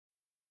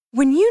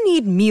When you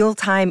need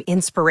mealtime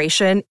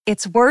inspiration,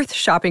 it's worth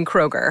shopping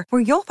Kroger,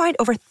 where you'll find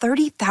over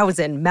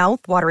 30,000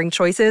 mouth-watering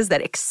choices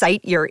that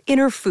excite your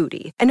inner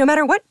foodie. And no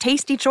matter what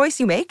tasty choice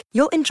you make,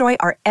 you'll enjoy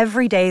our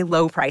everyday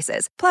low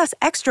prices, plus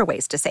extra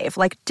ways to save,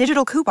 like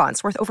digital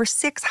coupons worth over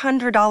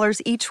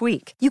 $600 each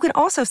week. You can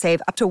also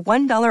save up to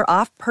 $1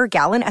 off per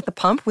gallon at the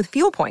pump with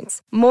fuel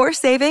points. More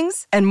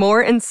savings and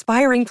more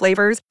inspiring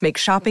flavors make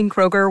shopping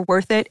Kroger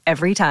worth it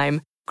every time.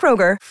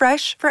 Kroger,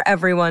 fresh for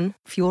everyone.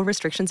 Fuel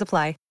restrictions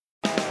apply.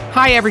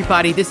 Hi,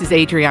 everybody. This is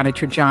Adriana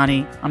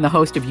Trajani. I'm the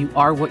host of You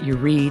Are What You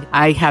Read.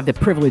 I have the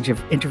privilege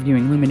of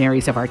interviewing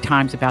luminaries of our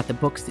times about the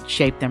books that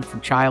shaped them from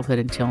childhood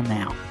until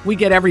now. We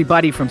get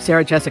everybody from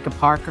Sarah Jessica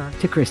Parker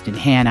to Kristen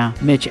Hanna,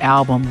 Mitch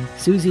Albom,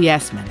 Susie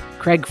Essman,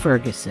 Craig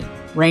Ferguson,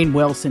 Rainn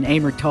Wilson,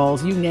 Amor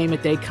Tolls, you name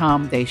it, they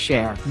come, they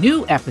share.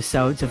 New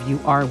episodes of You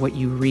Are What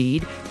You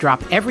Read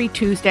drop every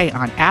Tuesday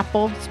on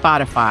Apple,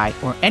 Spotify,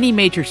 or any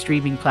major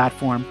streaming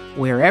platform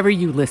wherever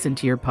you listen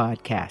to your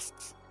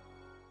podcasts.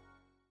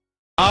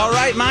 All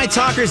right, my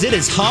talkers, it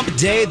is hump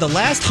day, the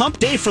last hump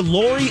day for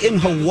Lori in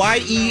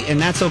Hawaii,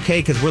 and that's okay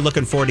because we're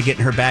looking forward to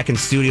getting her back in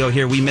studio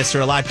here. We miss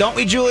her a lot, don't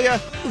we,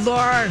 Julia?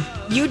 Laura,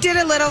 you did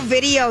a little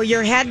video.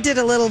 Your head did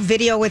a little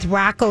video with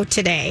Rocco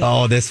today.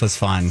 Oh, this was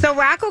fun. So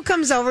Rocco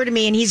comes over to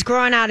me, and he's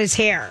growing out his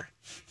hair.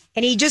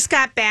 And he just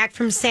got back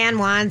from San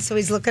Juan, so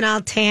he's looking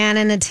all tan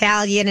and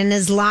Italian, and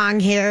his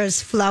long hair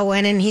is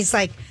flowing. And he's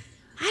like,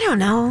 I don't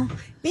know,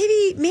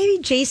 maybe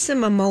Jason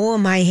Momoa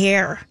my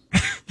hair.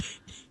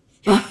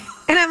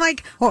 And I'm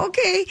like,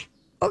 okay,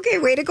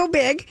 way to go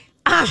big.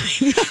 So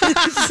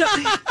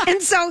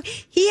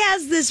he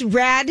has this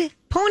red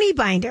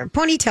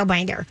ponytail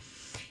binder.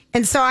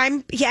 And so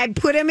I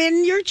put him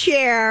in your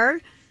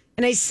chair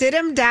and I sit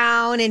him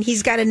down and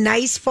he's got a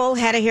nice full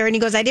head of hair. And he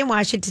goes, I didn't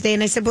wash it today.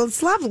 And I said, well,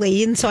 it's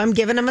lovely. And so I'm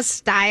giving him a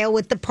style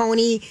with the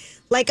pony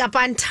like up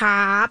on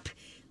top,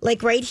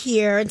 like right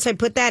here. And so I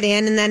put that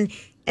in. And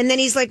then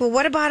he's like, well,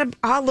 what about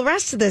all the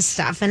rest of this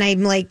stuff? And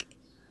I'm like,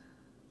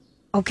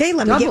 okay,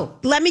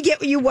 let me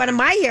get you one of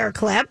my hair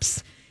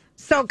clips.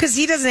 So, because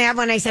he doesn't have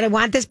one, I said, I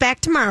want this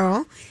back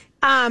tomorrow.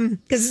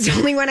 Because it's the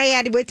only one I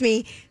had with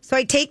me. So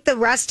I take the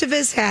rest of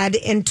his head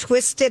and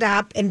twist it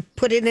up and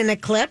put it in a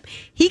clip.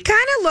 He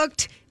kind of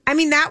looked, I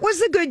mean, that was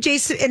a good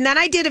Jason. And then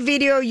I did a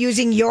video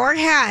using your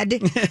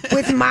head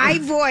with my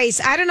voice.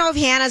 I don't know if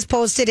Hannah's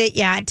posted it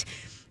yet.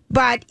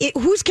 But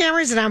whose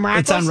camera is it on? Rocco's?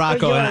 It's on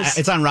Rocco.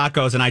 It's on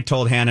Rocco's, and I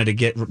told Hannah to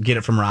get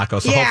it from Rocco,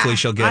 so hopefully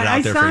she'll get it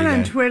out there for you. I saw it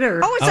on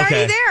Twitter. Oh, it's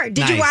already there.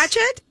 Did you watch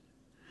it?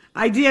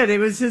 I did. It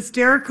was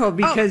hysterical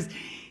because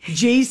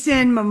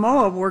Jason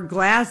Momoa wore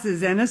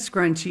glasses and a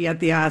scrunchie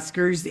at the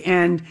Oscars,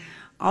 and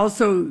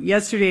also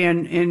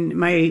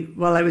yesterday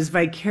while I was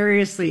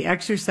vicariously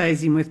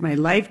exercising with my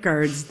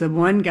lifeguards, the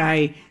one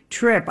guy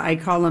Trip, I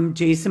call him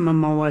Jason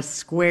Momoa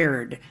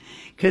squared.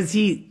 Because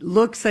he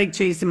looks like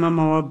Jason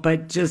Momoa,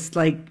 but just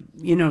 8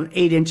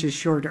 inches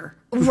shorter.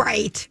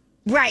 Right.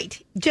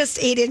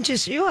 Just 8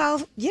 inches.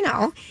 Well,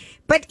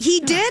 But he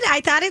did. I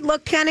thought it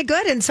looked kind of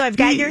good. And so I've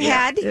got your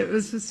head. It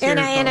was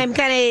hysterical. And I'm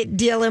kind of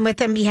dealing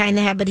with him behind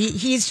the head. But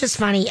he's just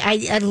funny.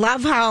 I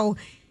love how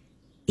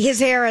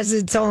his hair has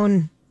its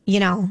own,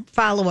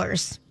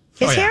 followers.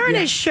 His hair and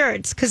his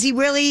shirts. Because he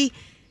really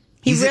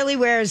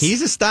wears.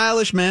 He's a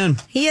stylish man.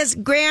 He is.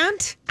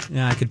 Grant?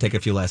 Yeah, I could take a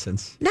few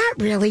lessons. Not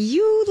really.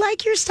 You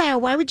like your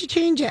style. Why would you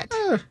change it?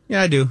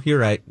 Yeah, I do. You're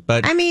right.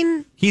 But I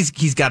mean, he's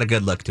got a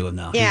good look to him,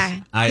 though.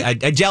 Yeah. I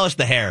jealous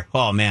the hair.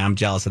 Oh, man, I'm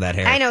jealous of that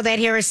hair. I know that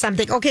hair is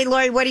something. Okay,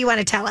 Lori, what do you want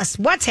to tell us?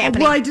 What's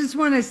happening? Well, I just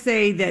want to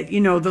say that,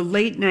 the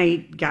late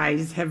night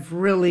guys have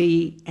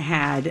really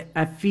had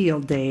a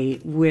field day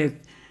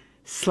with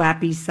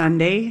Slappy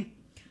Sunday.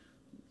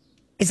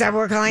 Is that what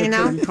we're calling it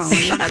now?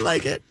 I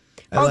like it.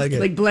 I like it.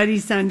 Like Bloody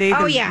Sunday,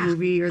 the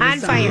movie or the On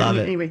fire. Love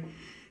it. Anyway,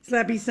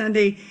 Slappy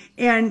Sunday.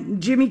 And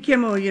Jimmy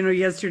Kimmel,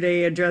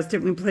 yesterday addressed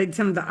it. We played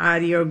some of the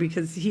audio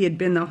because he had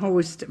been the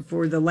host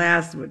for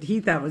what he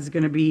thought was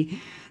going to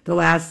be the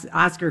last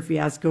Oscar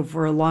fiasco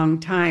for a long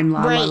time,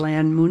 La La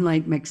Land,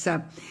 Moonlight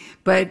Mix-Up.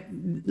 But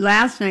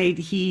last night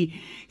he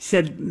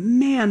said,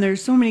 man,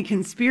 there's so many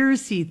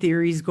conspiracy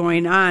theories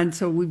going on.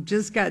 So we've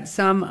just got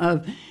some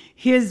of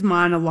his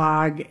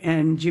monologue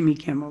and Jimmy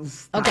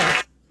Kimmel's thoughts.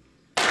 Okay.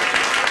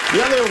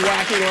 The other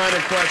wacky line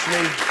of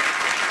questioning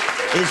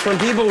is from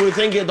people who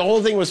think the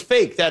whole thing was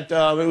fake, that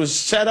it was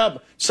set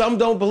up. Some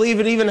don't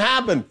believe it even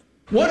happened.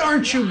 What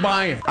aren't you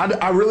buying?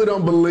 I really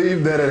don't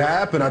believe that it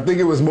happened. I think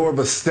it was more of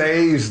a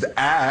staged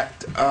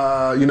act.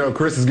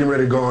 Chris is getting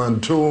ready to go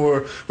on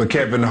tour with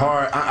Kevin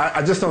Hart.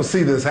 I just don't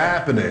see this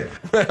happening.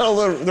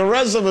 Well, the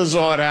rest of us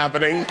saw it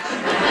happening.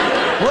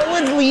 What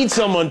would lead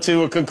someone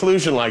to a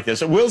conclusion like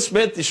this? Will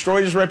Smith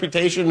destroyed his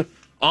reputation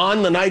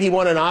on the night he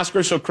won an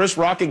Oscar so Chris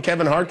Rock and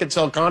Kevin Hart could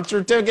sell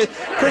concert tickets?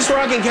 Chris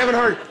Rock and Kevin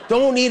Hart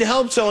don't need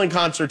help selling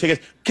concert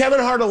tickets. Kevin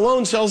Hart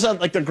alone sells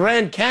out like the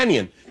Grand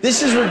Canyon.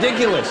 This is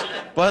ridiculous.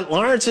 But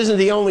Lawrence isn't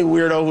the only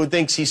weirdo who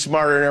thinks he's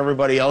smarter than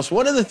everybody else.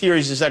 One of the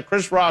theories is that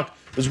Chris Rock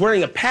was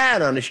wearing a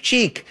pad on his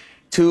cheek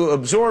to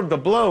absorb the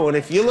blow. And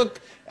if you look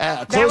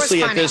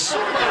closely at this...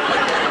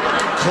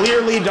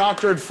 clearly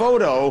doctored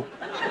photo.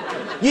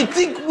 You'd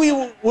think we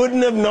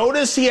wouldn't have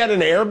noticed he had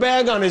an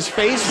airbag on his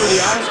face for the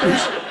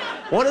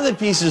Oscars? One of the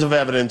pieces of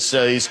evidence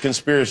these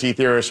conspiracy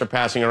theorists are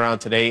passing around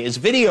today is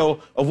video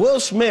of Will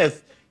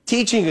Smith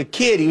teaching a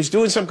kid. He was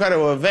doing some kind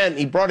of event.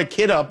 He brought a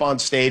kid up on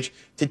stage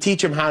to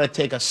teach him how to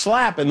take a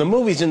slap in the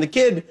movies. And the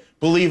kid,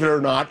 believe it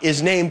or not,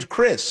 is named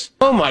Chris.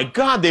 Oh, my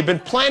God. They've been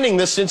planning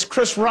this since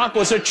Chris Rock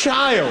was a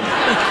child.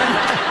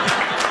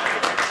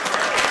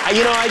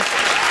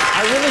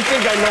 I really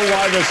think I know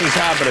why this is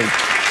happening.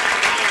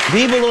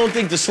 People don't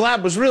think the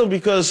slap was real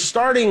because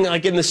starting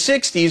like in the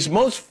 60s,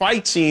 most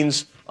fight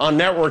scenes on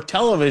network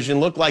television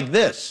look like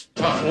this.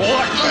 Tough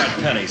luck, Bad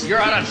Pennies. You're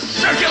out of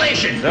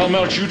circulation. They'll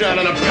melt you down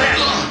in a pet.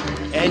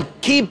 And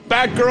keep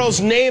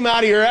Batgirl's name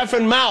out of your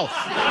effing mouth.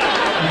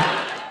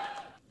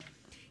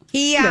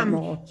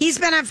 He's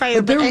been on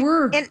fire. But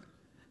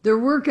there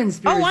were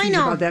conspiracies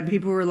know about that.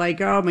 People were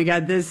like, "Oh my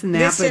God, this and that."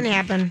 This didn't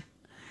happen.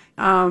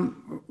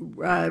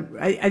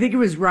 I think it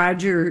was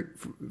Roger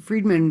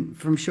Friedman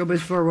from Showbiz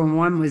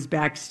 411 was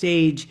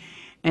backstage,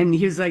 and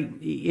he was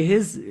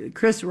like,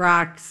 Chris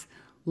Rock's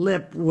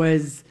lip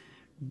was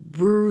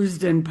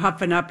bruised and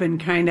puffing up and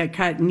kind of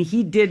cut, and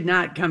he did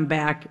not come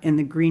back in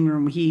the green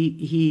room.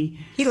 He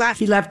left.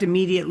 He left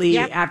immediately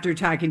after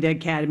talking to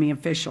Academy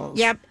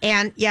officials.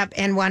 And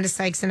Wanda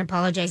Sykes and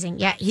apologizing.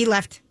 Yeah, he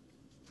left.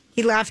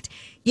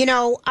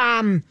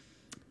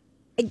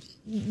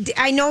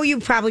 I know you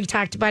probably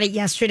talked about it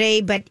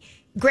yesterday, but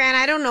Grant,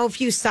 I don't know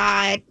if you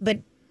saw it, but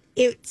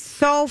it's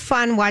so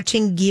fun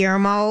watching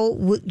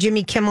Guillermo,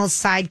 Jimmy Kimmel's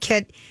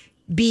sidekick,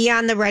 be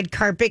on the red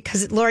carpet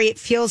because, Lori, it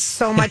feels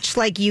so much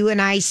like you and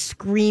I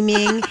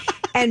screaming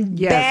and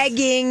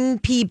begging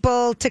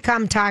people to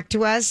come talk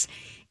to us.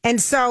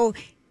 And so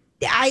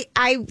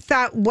I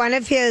thought one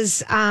of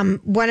his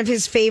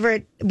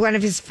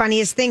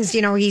funniest things,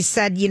 he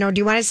said, do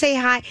you want to say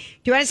hi? Do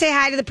you want to say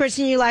hi to the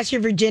person you lost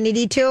your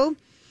virginity to?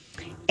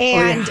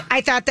 And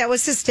I thought that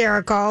was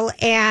hysterical.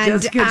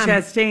 And Jessica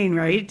Chastain,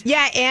 right?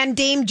 Yeah, and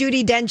Dame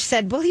Judi Dench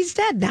said, well, he's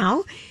dead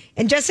now.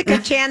 And Jessica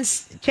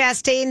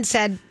Chastain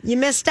said, you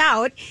missed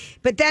out.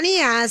 But then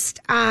he asked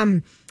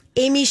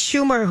Amy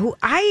Schumer,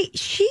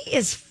 she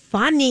is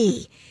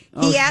funny.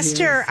 He asked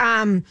her,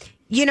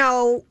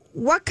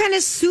 what kind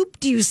of soup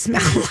do you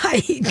smell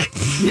like?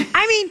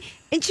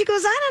 And she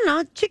goes, I don't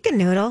know, chicken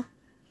noodle.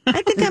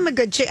 I think I'm a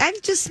good chick.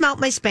 I've just smelt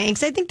my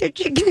Spanx. I think they're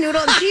chicken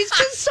noodle. And she's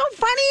just so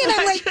funny. And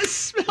I'm like,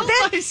 just smelled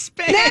my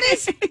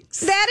Spanx.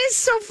 That is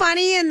so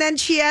funny. And then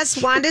she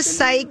asked Wanda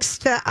Sykes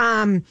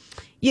to,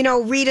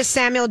 read a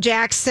Samuel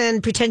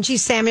Jackson, pretend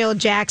she's Samuel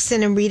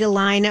Jackson and read a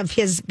line of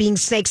his being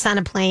snakes on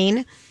a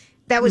plane.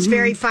 That was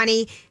very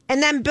funny.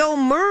 And then Bill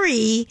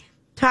Murray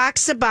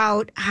talks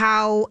about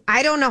how,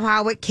 I don't know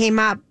how it came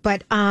up,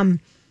 but how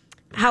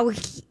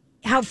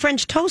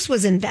French toast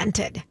was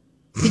invented.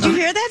 Did you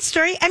hear that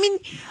story?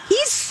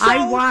 He's so...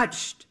 I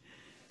watched.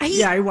 He's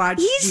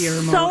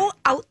Guillermo. So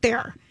out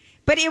there.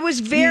 But it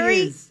was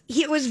I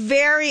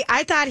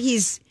thought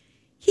he's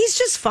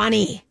just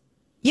funny.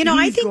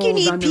 I think you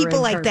need people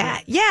like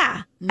that.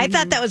 Yeah. I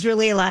thought that was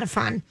really a lot of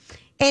fun.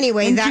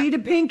 Anyway, and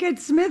Jada Pinkett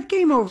Smith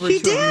came over. She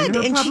did.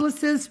 And her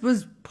publicist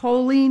was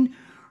pulling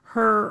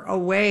her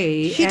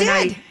away. She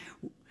did.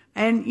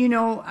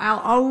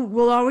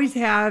 We'll always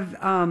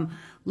have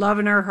love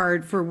in our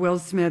heart for Will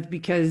Smith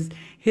because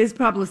his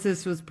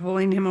publicist was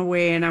pulling him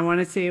away, and I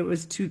want to say it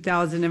was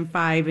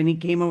 2005, and he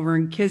came over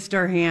and kissed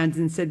our hands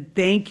and said,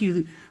 thank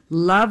you,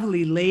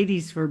 lovely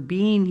ladies, for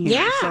being here.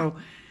 Yeah. So,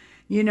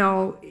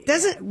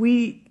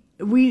 we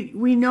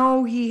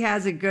know he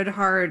has a good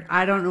heart.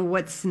 I don't know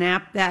what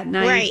snapped that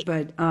night, right.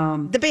 But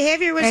the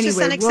behavior was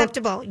just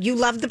unacceptable. You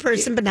love the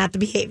person, but not the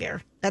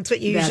behavior. That's what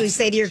you usually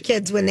say to your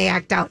kids when they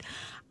act out.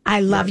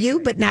 I love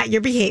you, but not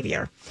your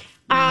behavior.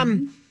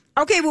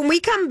 Okay, when we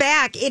come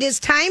back, it is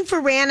time for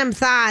Random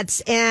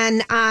Thoughts.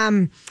 And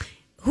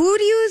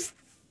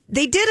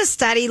they did a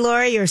study,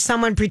 Lori, or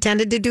someone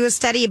pretended to do a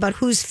study about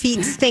whose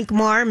feet stink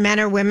more, men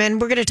or women.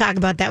 We're going to talk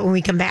about that when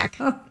we come back.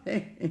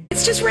 Okay.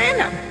 It's just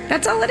random.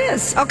 That's all it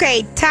is.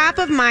 Okay, top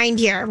of mind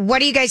here. What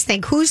do you guys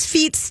think? Whose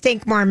feet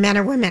stink more, men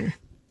or women?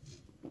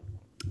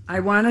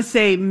 I want to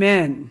say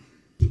men.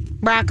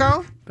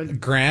 Rocco?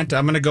 Grant,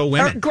 I'm going to go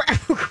women.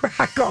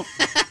 Rocco.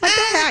 What the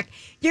heck?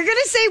 You're going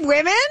to say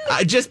women?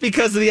 Just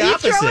because of the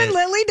opposite. You throwing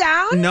Lily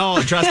down? No,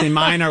 trust me,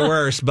 mine are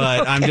worse,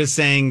 but I'm just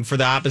saying for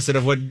the opposite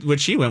of what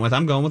she went with,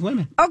 I'm going with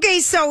women. Okay,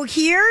 so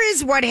here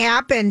is what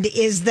happened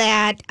is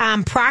that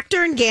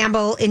Procter &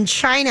 Gamble in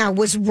China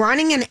was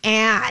running an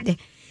ad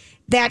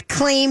that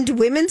claimed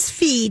women's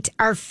feet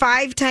are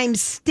 5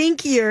 times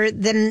stinkier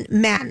than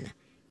men.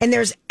 And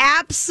there's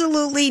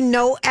absolutely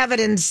no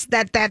evidence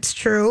that that's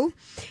true.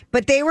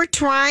 But they were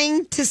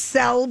trying to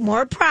sell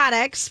more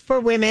products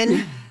for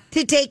women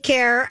to take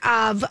care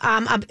of.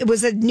 It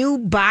was a new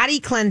body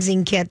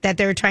cleansing kit that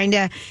they were trying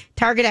to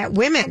target at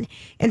women.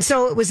 And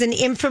so it was an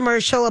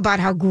infomercial about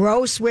how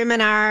gross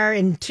women are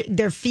and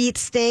their feet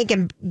stink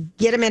and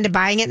get them into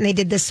buying it. And they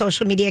did this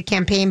social media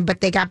campaign,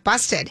 but they got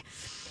busted.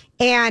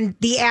 And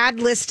the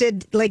ad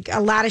listed like a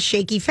lot of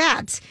shaky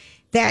fads.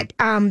 that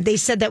they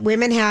said that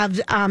women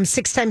have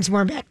 6 times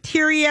more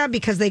bacteria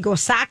because they go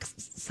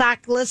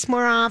sockless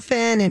more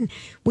often, and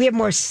we have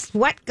more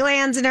sweat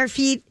glands in our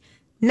feet.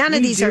 None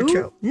of these are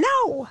true.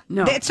 No,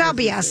 it's all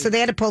BS. So they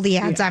had to pull the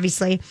ads,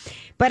 obviously.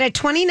 But a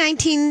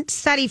 2019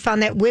 study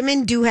found that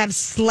women do have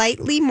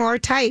slightly more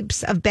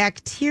types of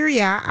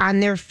bacteria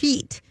on their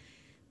feet.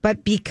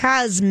 But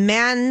because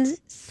men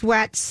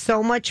sweat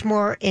so much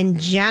more in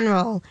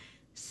general,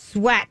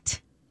 sweat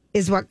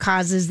is what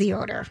causes the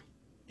odor.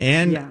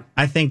 And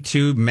I think,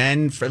 too,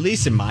 men, for at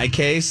least in my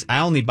case, I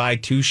only buy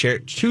two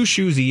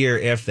shoes a year,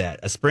 if that.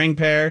 A spring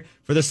pair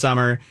for the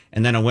summer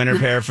and then a winter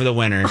pair for the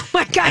winter. Oh,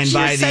 my gosh,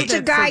 you're such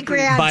a guy,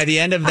 Grant. By the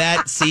end of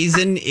that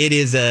season, it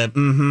is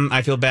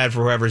I feel bad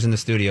for whoever's in the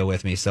studio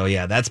with me. So,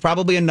 yeah, that's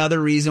probably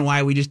another reason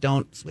why we just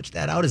don't switch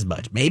that out as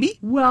much. Maybe?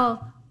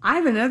 Well, I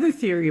have another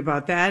theory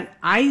about that.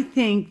 I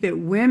think that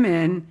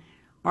women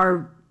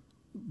are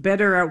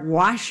better at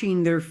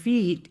washing their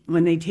feet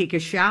when they take a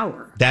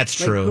shower. That's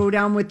true. Go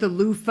down with the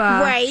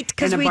loofah, right?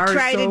 Because we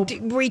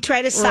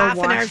try to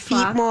soften our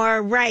feet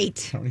more,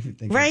 right?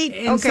 Right.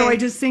 And so I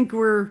just think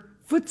we're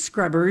foot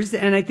scrubbers,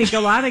 and I think a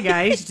lot of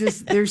guys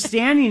they're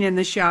standing in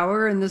the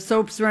shower and the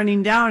soap's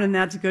running down, and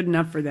that's good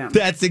enough for them.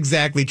 That's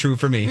exactly true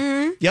for me.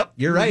 Mm-hmm. Yep,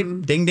 you're right.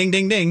 Ding, ding,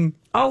 ding, ding.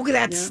 Oh,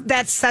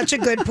 that's such a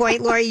good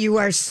point, Lori. You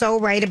are so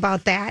right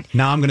about that.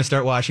 Now I'm going to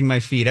start washing my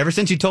feet. Ever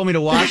since you told me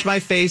to wash my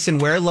face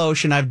and wear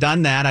lotion, I've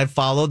done that. I've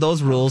followed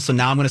those rules, so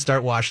now I'm going to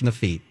start washing the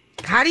feet.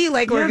 How do you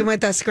like working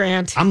with us,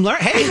 Grant? I'm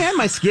learning. Hey, man,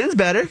 my skin's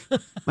better.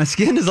 My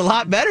skin is a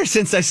lot better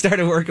since I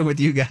started working with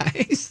you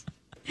guys.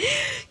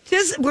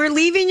 We're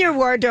leaving your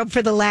wardrobe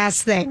for the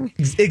last thing.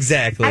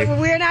 Exactly.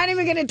 We're not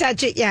even going to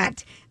touch it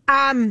yet.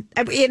 And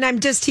I'm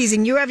just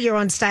teasing. You have your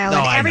own style,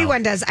 and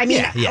everyone does. I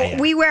mean,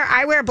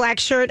 I wear a black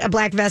shirt, a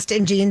black vest,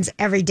 and jeans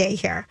every day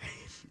here.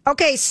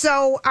 Okay,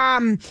 so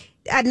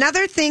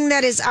another thing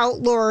that is out,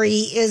 Lori,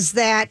 is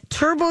that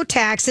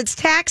TurboTax. It's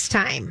tax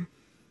time.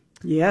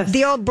 Yes.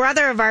 The old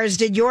brother of ours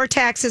did your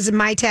taxes and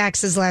my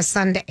taxes last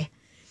Sunday.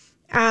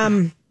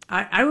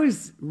 I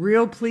was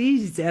real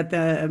pleased at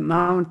the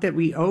amount that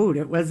we owed.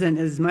 It wasn't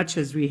as much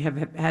as we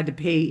have had to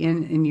pay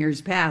in years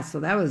past.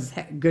 So that was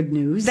good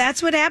news.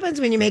 That's what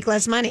happens when you make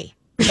less money.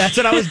 That's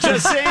what I was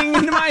just saying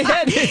in my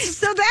head.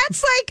 So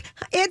that's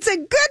it's a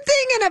good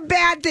thing and a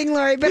bad thing,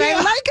 Lori, but I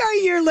like how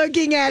you're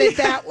looking at it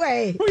that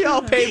way. We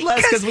all paid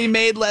less because we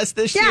made less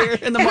this year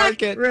in the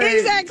market.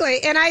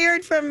 Exactly. And I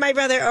heard from my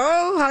brother,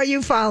 how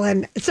you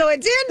fallen. So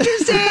it's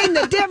interesting,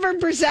 the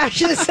different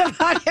perceptions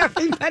about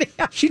everybody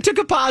else. She took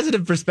a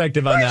positive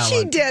perspective on that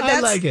one. She did. I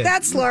like it.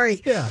 That's Lori.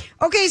 Yeah.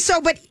 Okay,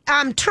 so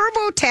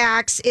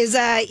TurboTax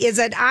is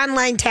an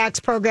online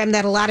tax program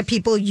that a lot of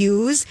people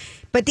use.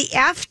 But the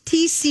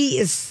FTC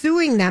is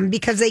suing them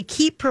because they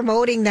keep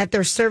promoting that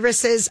their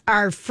services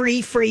are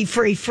free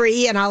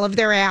in all of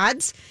their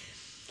ads.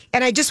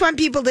 And I just want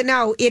people to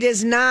know it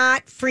is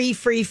not free.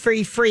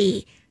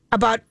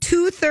 About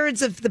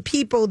 2/3 of the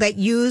people that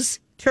use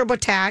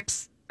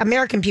TurboTax,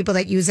 American people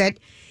that use it,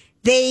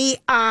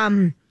 it's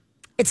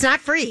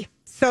not free.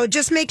 So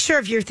just make sure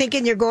if you're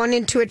thinking you're going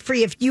into it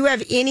free, if you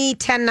have any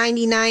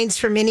 1099s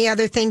from any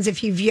other things,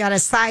 if you've got a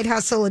side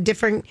hustle, a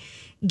different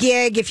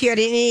gig, if you had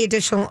any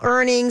additional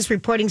earnings,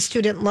 reporting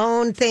student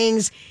loan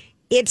things,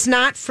 it's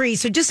not free.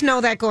 So just know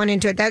that going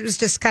into it. That was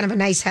just kind of a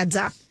nice heads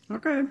up.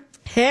 Okay.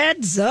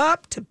 Heads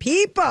up to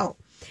people.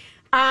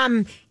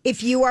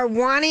 If you are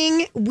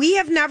wanting, we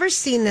have never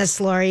seen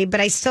this, Lori, but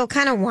I still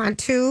kind of want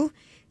to.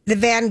 The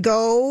Van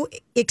Gogh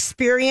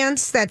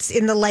experience that's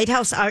in the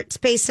Lighthouse Art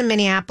Space in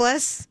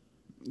Minneapolis.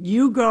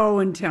 You go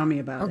and tell me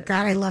about it. Oh,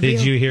 God, I love you.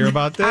 Did you hear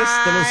about this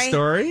little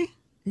story?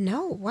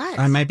 No, what?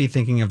 I might be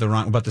thinking of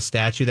about the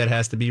statue that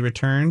has to be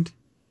returned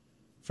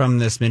from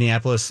this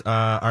Minneapolis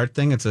art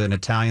thing. It's an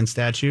Italian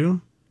statue.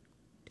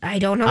 I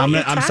don't know.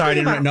 I'm sorry.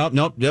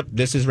 Nope.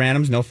 This is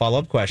randoms. No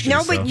follow-up questions.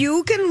 No, but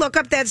you can look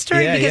up that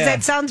story because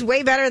that sounds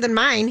way better than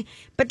mine.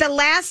 But the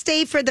last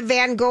day for the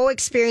Van Gogh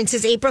experience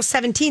is April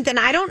 17th. And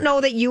I don't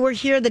know that you were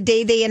here the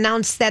day they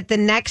announced that the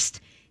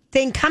next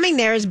thing coming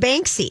there is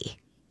Banksy.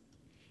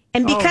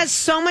 And because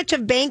so much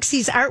of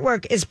Banksy's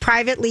artwork is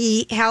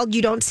privately held,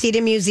 you don't see it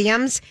in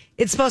museums,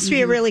 it's supposed to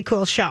be a really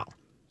cool show.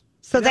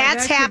 So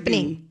that's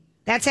happening.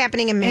 That's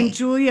happening in May. And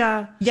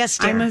Julia, yes,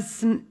 dear.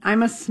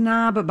 I'm a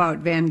snob about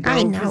Van Gogh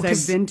I know,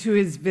 because I've been to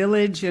his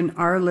village in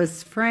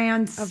Arles,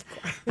 France. Of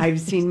course.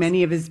 I've seen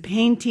many of his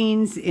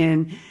paintings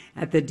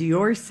at the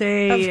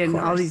d'Orsay and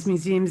all these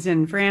museums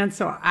in France.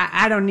 So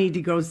I don't need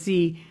to go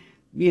see,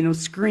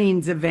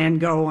 screens of Van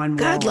Gogh on walls.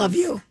 God love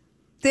you.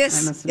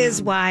 This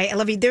is why I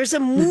love you. There's a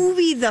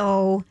movie,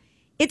 though.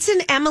 It's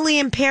in Emily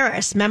in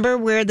Paris. Remember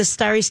where the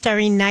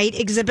Starry Night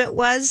exhibit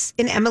was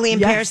in Emily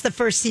in Paris, the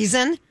first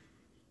season?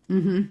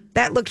 Mm-hmm.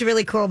 That looked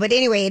really cool. But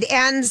anyway, it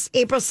ends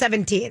April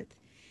 17th.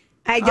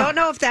 I don't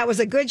know if that was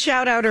a good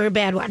shout out or a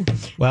bad one.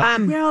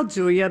 Well,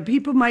 Julia,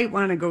 people might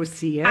want to go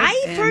see it.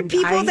 I've heard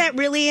people that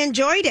really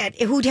enjoyed it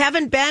who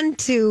haven't been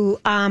to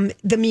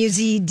the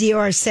Musée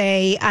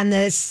d'Orsay on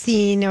the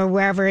Seine or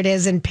wherever it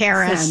is in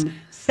Paris.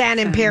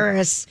 Seine in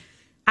Paris.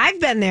 I've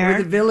been there.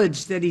 Or the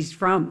village that he's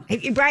from.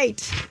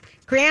 Right.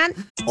 Grant?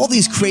 All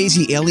these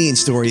crazy alien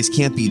stories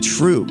can't be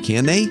true,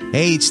 can they?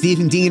 Hey, it's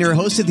Stephen Diener,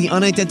 host of the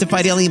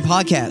Unidentified Alien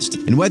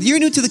Podcast. And whether you're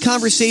new to the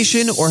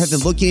conversation or have been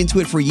looking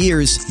into it for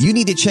years, you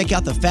need to check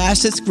out the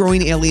fastest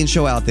growing alien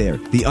show out there,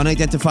 the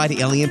Unidentified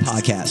Alien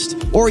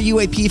Podcast, or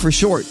UAP for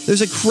short.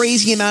 There's a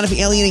crazy amount of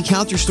alien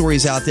encounter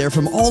stories out there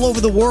from all over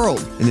the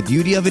world. And the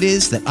beauty of it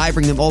is that I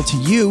bring them all to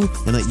you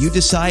and let you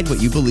decide what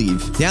you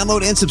believe.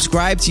 Download and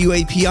subscribe to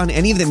UAP on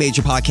any of the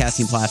major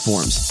podcasting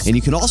platforms. And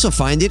you can also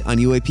find it on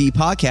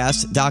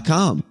UAPpodcast.com.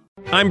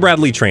 I'm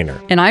Bradley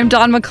Trainer. And I'm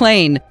Don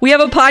McClain. We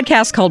have a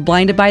podcast called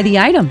Blinded by the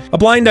Item. A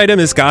blind item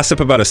is gossip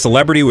about a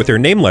celebrity with their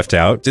name left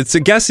out. It's a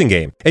guessing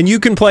game, and you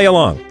can play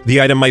along. The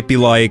item might be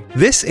like,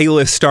 this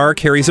A-list star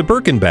carries a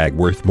Birkin bag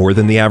worth more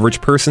than the average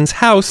person's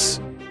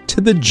house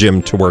to the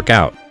gym to work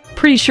out.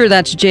 Pretty sure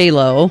that's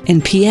J-Lo.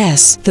 And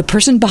P.S. the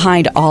person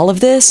behind all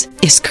of this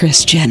is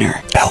Kris Jenner,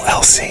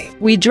 LLC.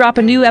 We drop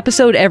a new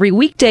episode every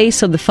weekday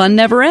so the fun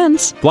never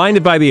ends.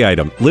 Blinded by the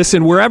Item.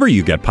 Listen wherever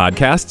you get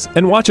podcasts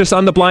and watch us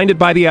on the Blinded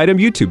by the Item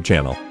YouTube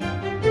channel.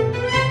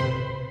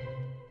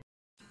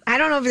 I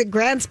don't know if the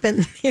Grant's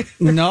been here.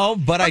 No,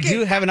 but I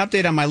do have an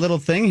update on my little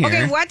thing here.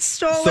 Okay, what's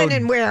stolen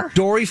and where?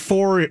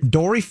 Doryphorus.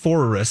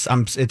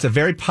 It's a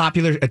very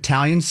popular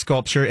Italian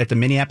sculpture at the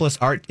Minneapolis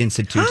Art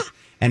Institute.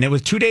 And it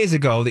was 2 days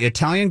ago, the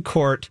Italian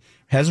court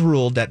has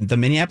ruled that the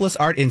Minneapolis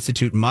Art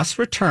Institute must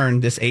return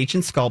this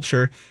ancient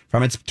sculpture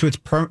from its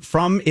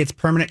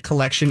permanent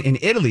collection in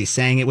Italy,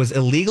 saying it was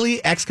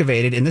illegally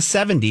excavated in the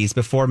 70s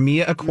before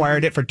Mia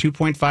acquired it for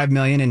 $2.5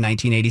 million in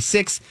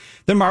 1986.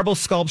 The marble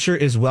sculpture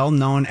is well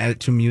known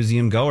to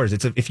museum goers.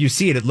 If you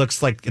see it, it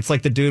looks like it's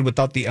like the dude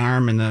without the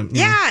arm and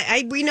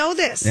the we know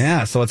this.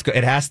 Yeah, so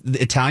it has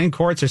the Italian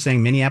courts are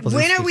saying Minneapolis.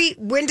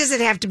 When does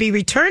it have to be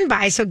returned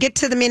by? So get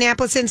to the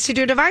Minneapolis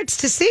Institute of Arts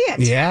to see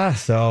it. Yeah.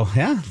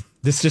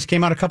 This just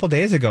came out a couple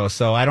days ago,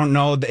 so I don't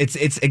know.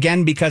 It's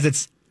again because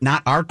it's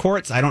not our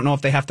courts. I don't know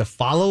if they have to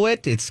follow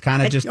it. It's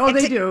kind of just. Oh,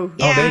 they do.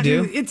 Yeah. Oh, they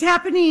do. It's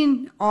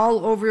happening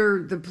all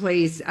over the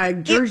place.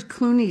 George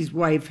Clooney's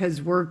wife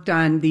has worked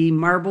on the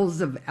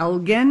marbles of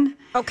Elgin,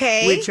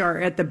 which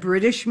are at the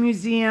British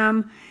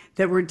Museum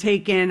that were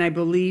taken, I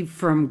believe,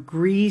 from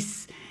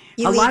Greece.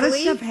 Illegally? A lot of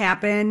stuff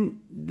happened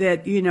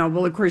that,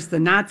 of course, the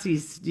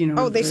Nazis,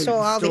 they stole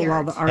all the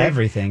art.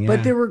 Everything, yeah.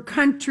 But there were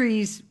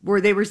countries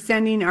where they were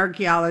sending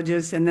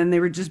archaeologists and then they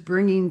were just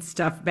bringing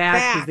stuff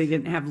back because they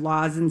didn't have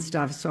laws and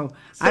stuff. So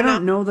I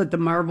don't know that the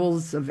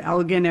marbles of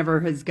Elgin ever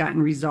has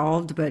gotten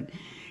resolved, but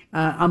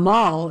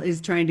Amal is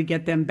trying to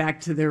get them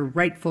back to their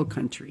rightful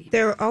country.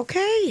 They're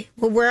okay.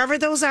 Well, wherever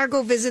those are,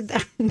 go visit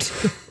them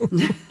too.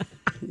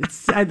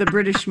 It's at the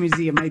British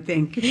Museum, I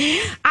think.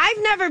 I've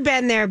never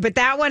been there, but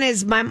that one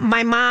is my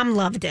mom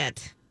loved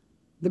it.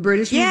 The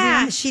British Museum?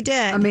 Yeah, she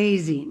did.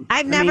 Amazing.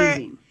 I've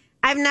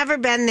never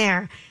been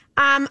there.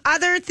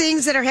 Other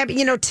things that are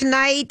happening,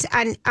 tonight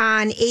on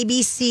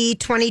ABC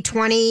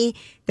 2020,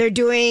 they're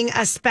doing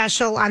a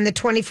special on the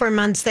 24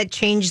 months that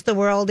changed the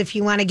world. If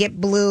you want to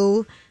get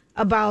blue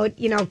about,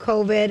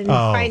 COVID and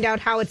find out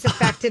how it's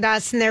affected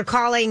us. And they're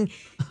calling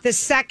the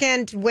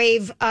second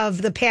wave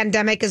of the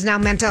pandemic is now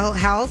mental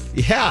health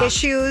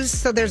issues.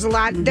 So there's a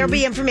lot. There'll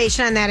be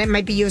information on that. It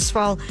might be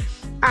useful.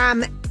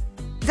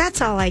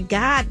 That's all I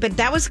got. But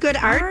that was good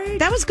art. Right.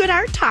 That was good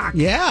art talk.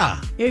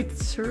 Yeah. It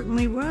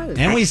certainly was.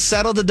 And we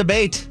settled the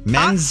debate.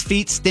 Men's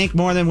feet stink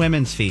more than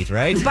women's feet,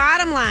 right?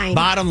 Bottom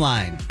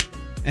line.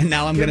 And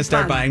now I'm going to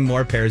start buying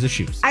more pairs of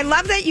shoes. I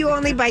love that you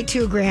only buy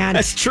 $2 grand.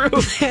 That's true.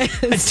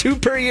 That's 2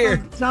 per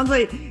year. Sounds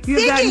like you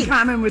have that in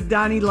common with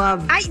Donnie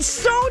Love.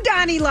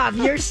 Donnie Love.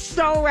 You're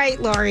so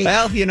right, Lori.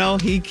 Well, you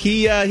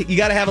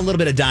got to have a little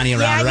bit of Donnie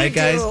around, right,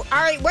 guys? All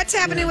right, what's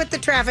happening with the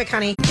traffic,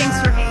 honey?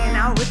 Thanks for hanging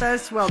out with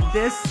us. Well,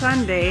 this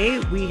Sunday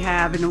we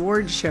have an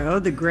award show.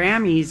 The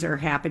Grammys are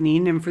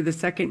happening, and for the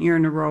second year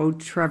in a row,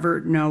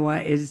 Trevor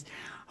Noah is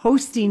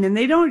hosting, and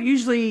they don't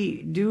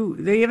usually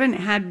they haven't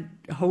had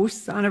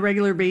hosts on a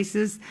regular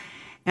basis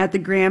at the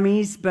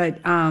Grammys, but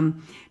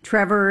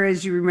Trevor,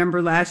 as you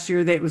remember last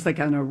year, that was like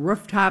on a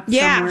rooftop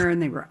somewhere,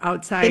 and they were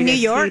outside in New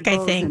York,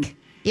 I think.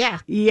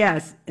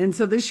 Yes. And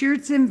so this year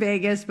it's in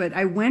Vegas, but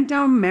I went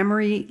down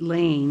memory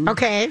lane.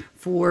 Okay.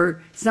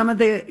 For some of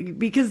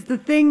because the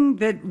thing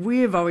that we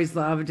have always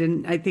loved,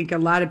 and I think a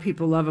lot of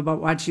people love about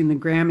watching the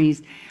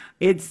Grammys,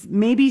 it's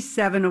maybe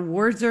 7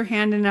 awards are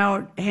handed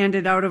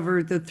out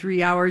over the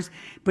 3 hours,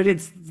 but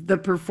it's the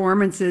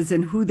performances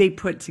and who they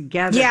put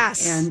together.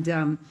 Yes.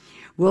 And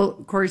we'll,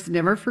 of course,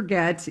 never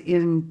forget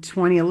in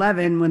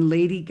 2011 when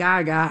Lady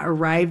Gaga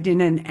arrived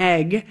in an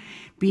egg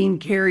being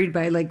carried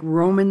by like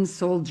Roman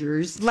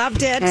soldiers.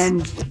 Loved it.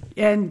 And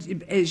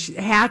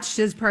hatched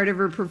as part of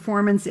her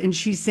performance, and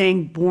she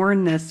sang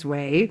Born This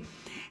Way.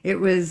 It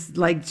was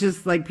like,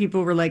 just like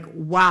people were like,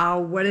 wow,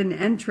 what an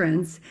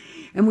entrance.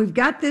 And we've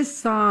got this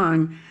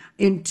song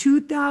in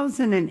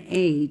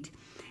 2008,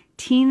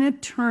 Tina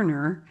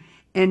Turner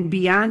and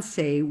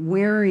Beyonce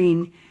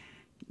wearing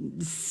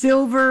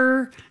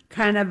silver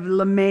kind of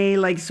lame,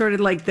 like sort of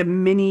like the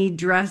mini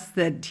dress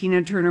that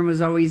Tina Turner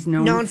was always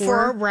known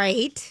for.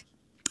 Right.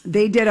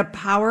 they did a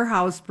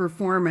powerhouse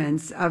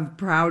performance of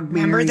Proud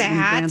Mary. Remember that?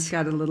 And Vance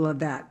got a little of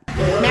that.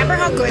 Remember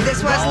how good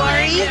this was,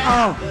 Lori?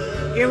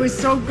 Oh, it was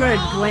so good.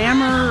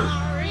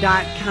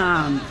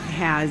 Glamour.com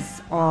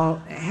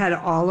had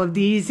all of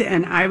these,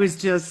 and I was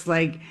just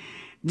going,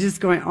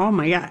 oh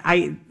my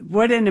God,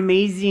 what an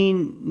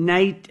amazing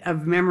night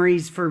of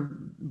memories for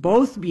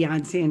both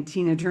Beyonce and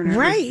Tina Turner.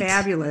 Right. It was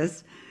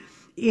fabulous.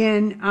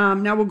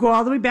 Now we'll go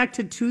all the way back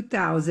to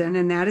 2000,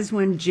 and that is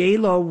when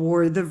J-Lo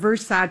wore the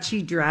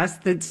Versace dress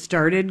that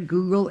started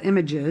Google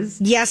Images.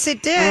 Yes,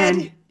 it did.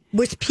 And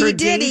with P.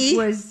 Diddy. Date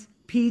was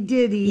P.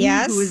 Diddy,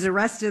 yes, who was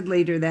arrested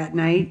later that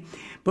night.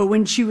 But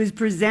when she was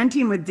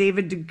presenting with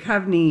David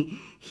Duchovny,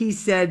 he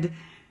said,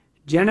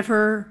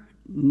 "Jennifer,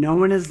 no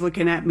one is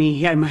looking at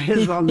me. I might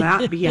as well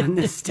not be on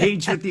this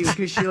stage with you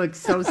because she looks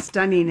so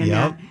stunning in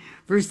that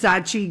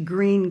Versace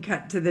green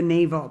cut to the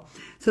navel."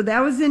 So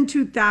that was in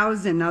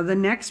 2000. Now the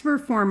next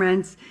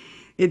performance,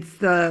 it's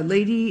the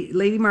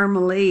Lady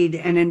Marmalade,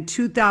 and in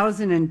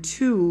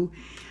 2002,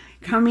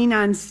 coming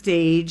on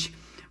stage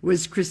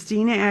was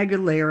Christina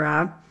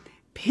Aguilera,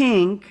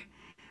 Pink,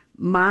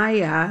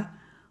 Maya,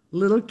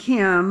 Lil'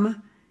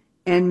 Kim,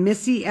 and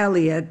Missy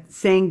Elliott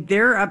sang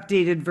their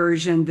updated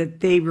version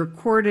that they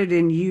recorded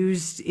and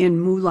used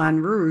in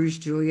Moulin Rouge,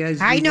 Julia. As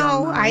I you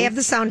well know. I have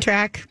the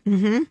soundtrack.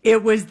 Mm-hmm.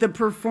 It was the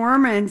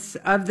performance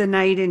of the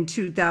night in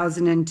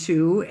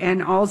 2002,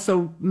 and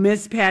also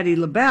Miss Patti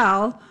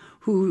LaBelle,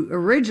 who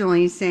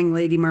originally sang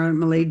Lady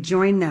Marmalade,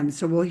 joined them.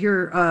 So we'll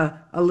hear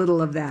a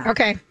little of that.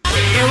 Okay.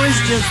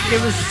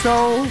 It was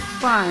so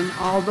fun,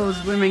 all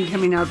those women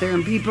coming out there,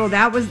 and people,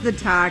 that was the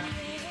talk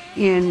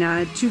in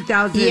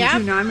 2002.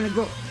 Yep. Now I'm going to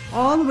go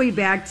all the way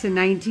back to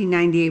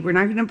 1998. We're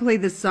not going to play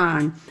the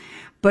song,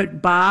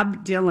 but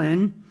Bob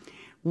Dylan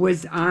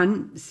was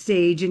on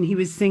stage and he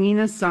was singing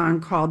a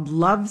song called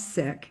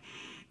Lovesick.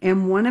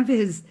 And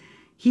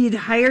he had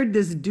hired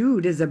this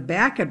dude as a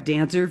backup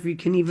dancer, if you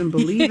can even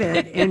believe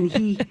it. And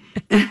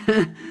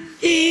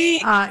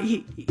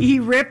he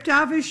ripped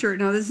off his shirt.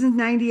 Now this is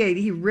 98.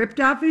 He ripped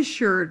off his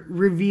shirt,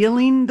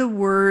 revealing the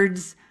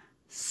words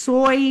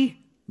soy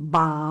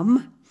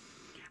bomb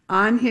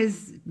on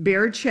his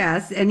bare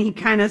chest, and he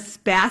kind of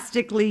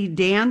spastically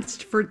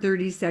danced for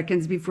 30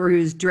 seconds before he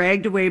was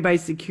dragged away by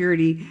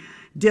security.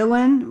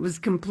 Dylan was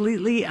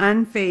completely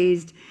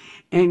unfazed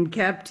and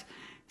kept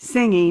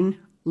singing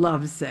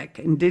Lovesick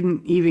and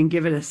didn't even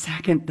give it a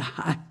second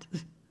thought.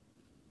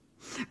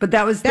 But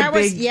that was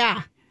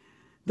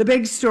the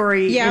big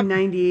story in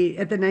 98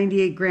 at the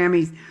 98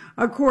 Grammys.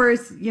 Of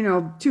course,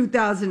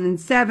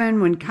 2007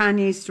 when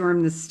Kanye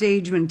stormed the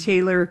stage when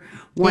Taylor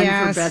won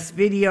for Best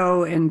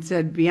Video and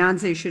said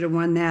Beyonce should have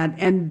won that.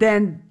 And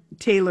then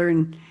Taylor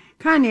and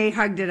Kanye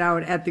hugged it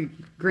out at the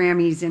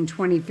Grammys in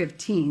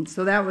 2015.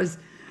 So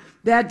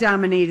that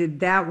dominated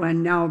that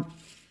one. Now,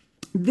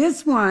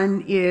 this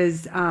one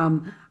is,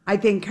 I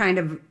think, kind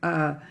of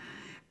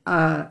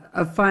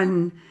a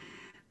fun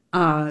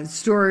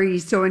story.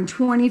 So in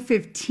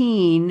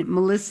 2015,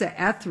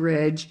 Melissa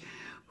Etheridge,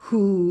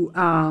 who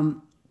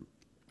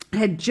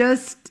had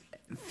just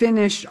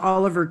finished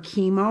all of her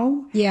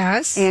chemo.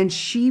 Yes. And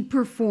she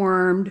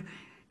performed,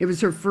 it was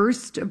her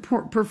first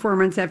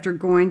performance after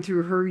going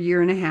through her 1.5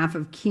 years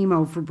of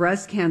chemo for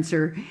breast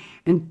cancer.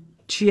 And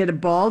she had a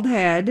bald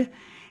head,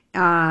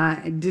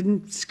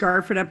 didn't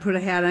scarf it up, put a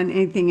hat on,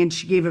 anything. And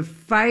she gave a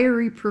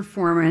fiery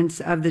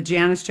performance of the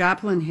Janis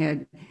Joplin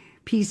hit,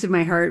 Piece of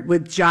My Heart,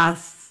 with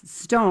Joss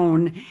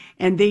Stone,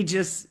 and they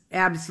just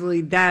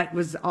absolutely, that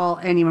was all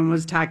anyone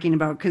was talking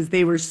about because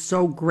they were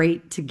so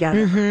great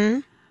together. Mm-hmm.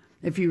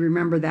 If you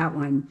remember that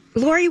one.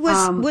 Lori,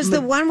 was the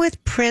one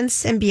with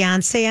Prince and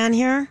Beyonce on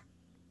here?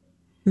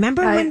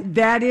 Remember when?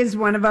 That is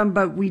one of them,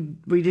 but we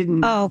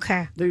didn't. Oh,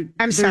 okay.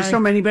 There's so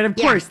many, but of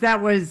course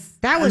that was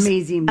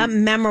amazing. A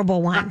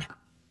memorable one.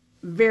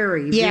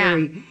 Very.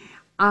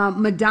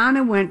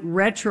 Madonna went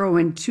retro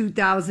in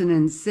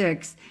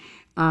 2006.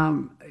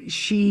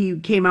 She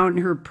came out in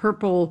her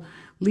purple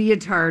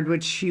leotard,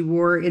 which she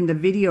wore in the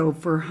video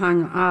for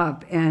Hung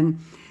Up, and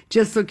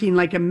just looking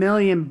like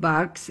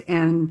 $1,000,000.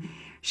 And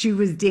she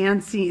was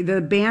dancing.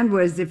 The band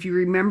was, if you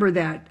remember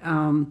that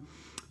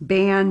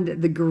band,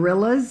 the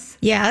Gorillaz.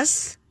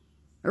 Yes.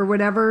 Or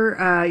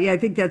whatever. I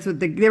think that's what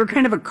they were,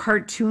 kind of a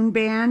cartoon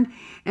band.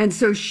 And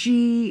so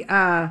she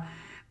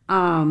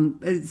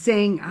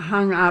sang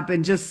Hung Up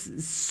and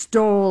just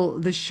stole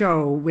the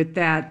show with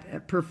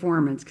that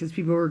performance because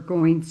people were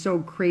going so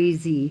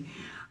crazy.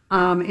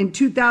 In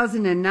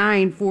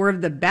 2009, 4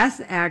 of the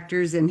best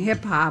actors in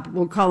hip hop,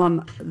 we'll call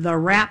them the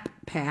Rap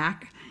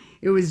Pack.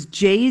 It was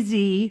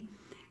Jay-Z,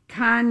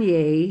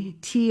 Kanye,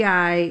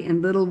 T.I.,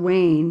 and Lil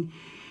Wayne.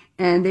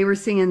 And they were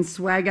singing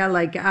Swagga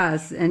Like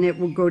Us, and it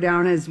will go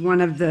down as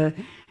one of the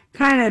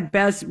kind of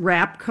best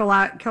rap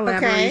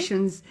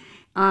collaborations.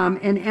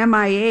 Okay. And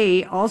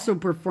MIA also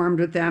performed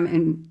with them,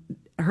 and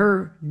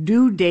her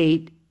due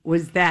date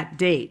was that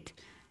date.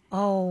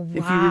 Oh, wow.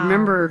 If you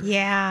remember,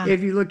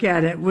 if you look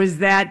at it, was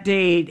that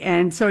date.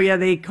 And so,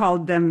 they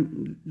called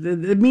them,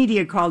 the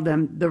media called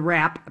them the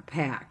Rap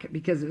Pack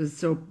because it was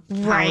so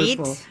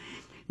powerful. Right.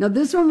 Now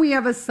this one we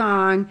have a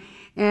song,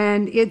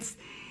 and it's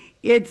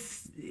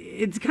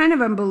kind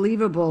of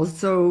unbelievable.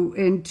 So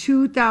in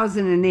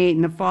 2008,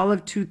 in the fall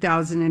of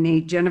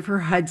 2008, Jennifer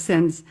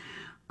Hudson's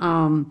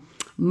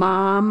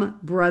mom,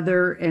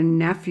 brother, and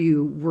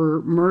nephew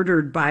were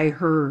murdered by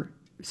her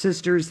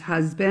sister's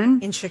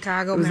husband in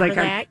Chicago. It was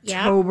remember like that?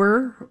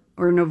 October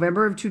or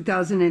November of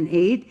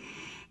 2008.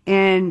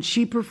 And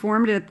she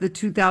performed at the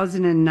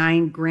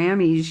 2009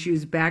 Grammys. She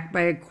was backed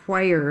by a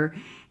choir,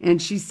 and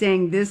she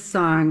sang this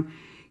song,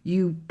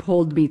 "You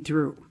Pulled Me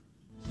Through."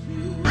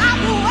 And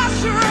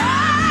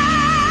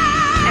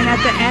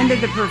at the end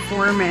of the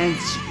performance,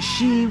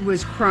 she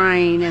was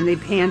crying, and they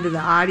panned to the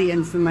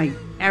audience, and like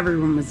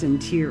everyone was in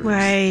tears,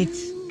 right?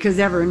 Because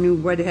everyone knew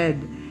what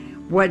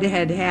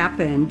had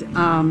happened.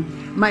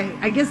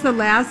 I guess the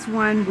last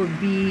one would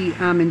be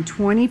in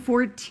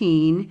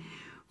 2014.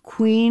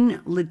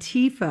 Queen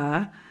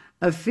Latifah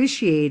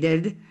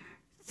officiated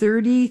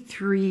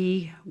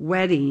 33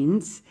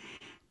 weddings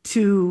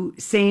to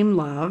Same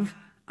Love,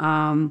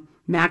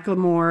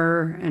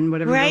 Macklemore, and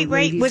whatever.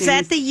 Right. Was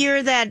that the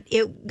year that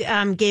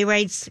gay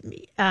rights,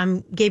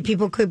 gay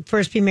people could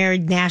first be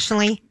married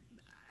nationally?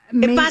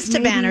 It must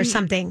have been, or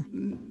something.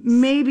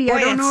 Maybe. Boy,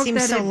 I don't know if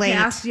seems that so had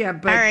passed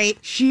yet, but all right.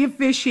 She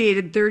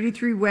officiated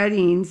 33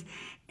 weddings,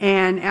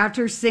 and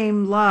after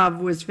Same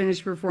Love was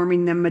finished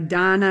performing, then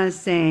Madonna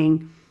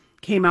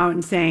came out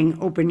and sang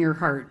 "Open Your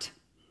Heart."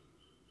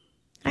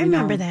 I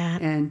remember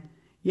that. And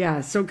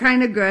yeah, so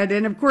kind of good.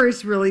 And of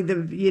course, really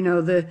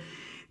the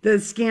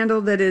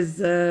scandal that is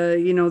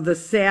the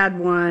sad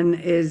one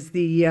is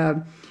the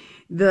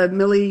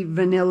Milli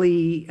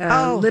Vanilli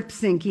lip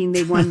syncing.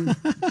 They won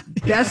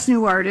Best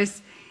New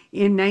Artist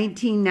in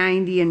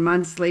 1990, and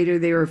months later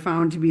they were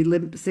found to be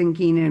lip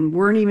syncing and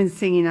weren't even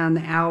singing on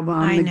the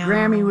album. The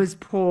Grammy was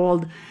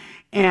pulled.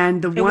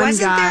 And it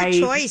wasn't their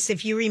choice,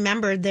 if you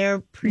remember. They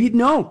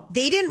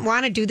didn't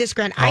want to do this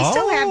grant. I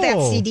still have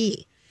that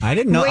CD. I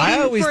didn't know.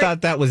 I always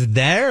thought that was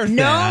their thing.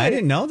 I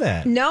didn't know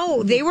that.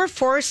 No, they were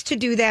forced to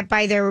do that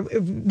by their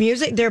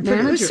producer,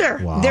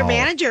 their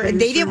manager. And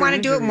they didn't want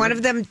to do it. And one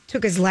of them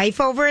took his life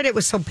over it. It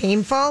was so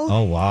painful.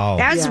 Oh, wow.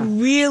 That was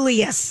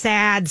really a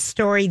sad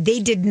story.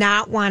 They did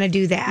not want to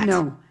do that.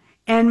 No.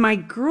 And my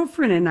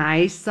girlfriend and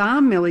I saw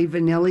Milli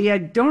Vanilli. I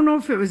don't know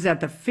if it was at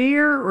the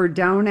fair or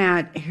down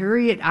at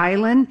Harriet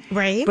Island.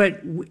 Right.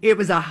 But it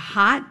was a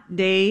hot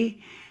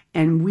day,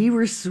 and we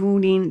were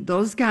swooning.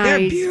 Those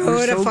guys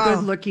were so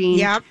good looking.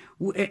 Yep.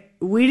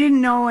 We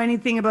didn't know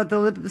anything about the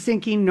lip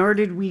syncing, nor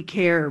did we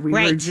care. We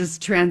were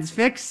just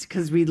transfixed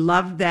because we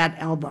loved that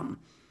album.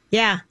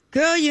 Yeah.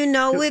 Girl, you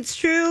know it's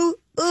true.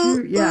 Ooh,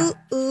 ooh,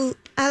 ooh,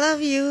 I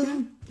love you.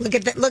 Yeah. Look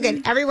at that. Look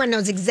at everyone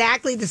knows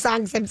exactly the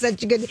songs. I'm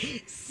such a good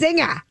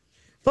singer.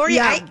 Lori,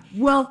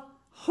 well,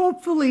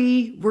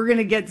 hopefully we're going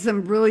to get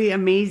some really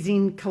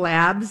amazing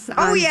collabs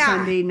on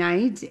Sunday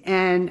night.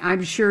 And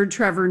I'm sure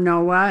Trevor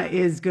Noah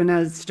is going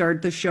to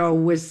start the show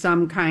with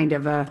some kind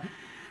of a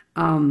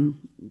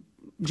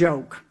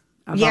joke.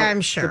 About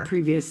I'm sure. The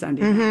previous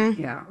Sunday night.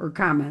 Or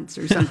comments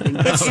or something.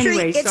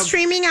 It's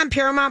streaming on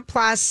Paramount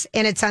Plus,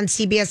 and it's on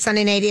CBS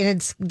Sunday night. And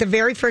it's the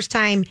very first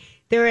time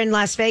they're in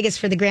Las Vegas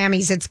for the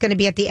Grammys. It's going to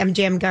be at the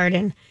MGM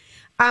Garden.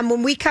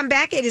 When we come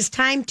back, it is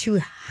time to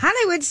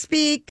Hollywood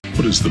Speak.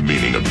 What is the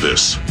meaning of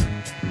this?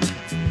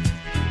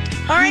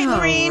 All right,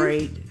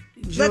 Maureen.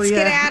 Julia, let's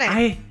get at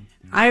it.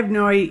 I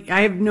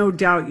have no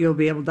doubt you'll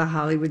be able to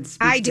Hollywood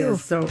Speak. I do.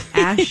 This. So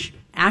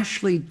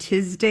Ashley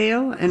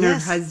Tisdale and her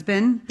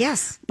husband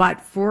bought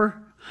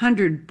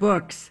 400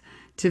 books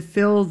to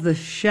fill the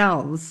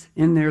shelves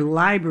in their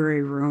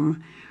library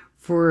room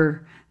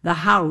for the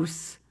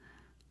house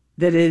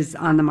that is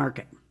on the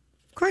market.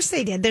 Of course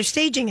they did. They're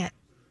staging it.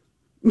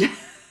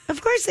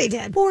 Of course they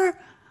did.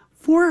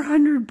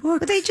 400 books.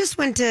 But they just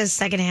went to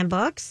secondhand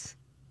books.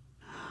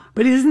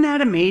 But isn't that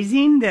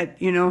amazing that,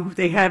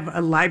 they have a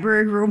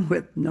library room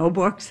with no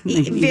books?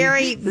 And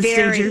very funny.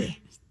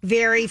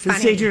 The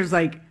stager's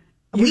like,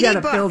 we got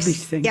to fill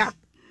these things. Yeah.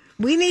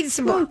 We need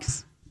some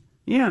books.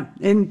 Yeah.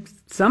 And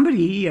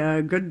somebody,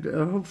 a good,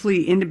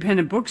 hopefully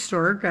independent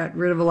bookstore, got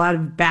rid of a lot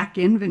of back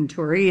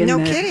inventory. And no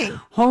kidding.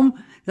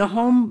 The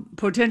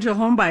potential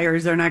home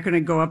buyers are not going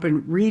to go up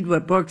and read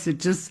what books. It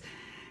just,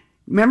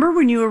 remember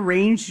when you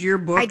arranged your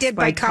books I did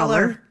by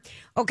color?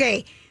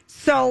 Okay.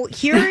 So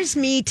here's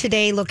me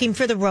today looking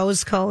for the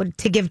rose code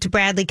to give to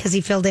Bradley because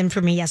he filled in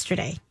for me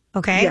yesterday.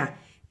 Okay. Yeah.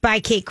 By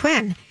Kate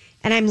Quinn.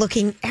 And I'm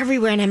looking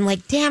everywhere and I'm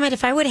like, damn it,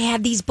 if I would have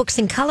had these books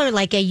in color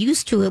like I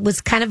used to, it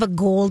was kind of a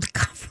gold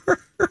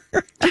cover.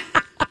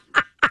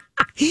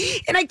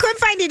 And I couldn't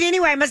find it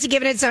anyway. I must have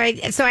given it, so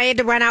I had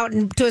to run out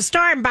to a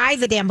store and buy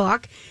the damn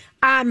book.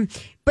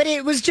 But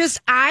it was just,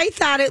 I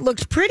thought it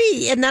looked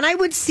pretty. And then I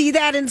would see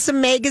that in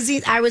some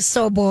magazines. I was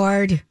so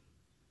bored.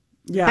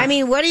 Yeah. I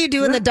mean, what do you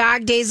do in the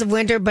dog days of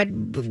winter but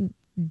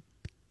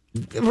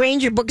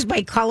arrange your books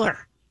by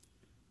color?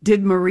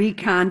 Did Marie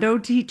Kondo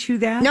teach you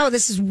that? No,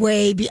 this is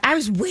I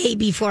was way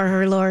before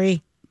her,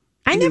 Lori.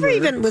 I never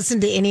even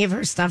listened to any of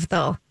her stuff,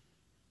 though.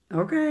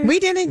 Okay. We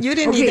didn't. You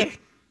didn't either.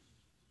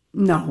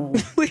 No.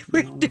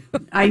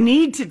 I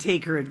need to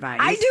take her advice.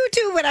 I do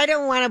too, but I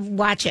don't want to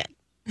watch it.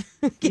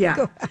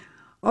 Yeah.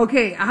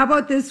 Okay, how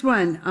about this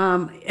one?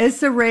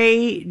 Issa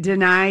Rae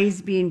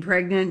denies being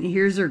pregnant.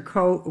 Here's her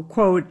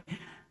quote,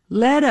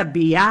 "Let a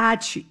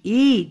biatch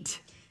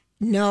eat."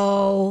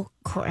 No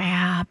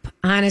crap.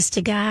 Honest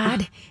to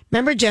God.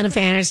 Remember Jennifer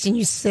Aniston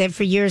used to say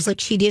for years,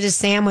 like she did a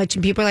sandwich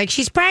and people are like,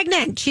 she's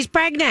pregnant. She's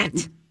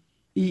pregnant.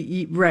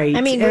 Right.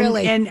 I mean,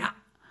 really. And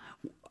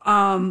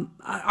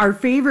our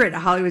favorite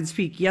Hollywood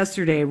Speak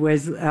yesterday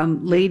was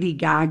Lady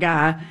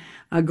Gaga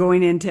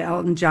going into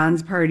Elton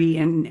John's party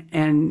and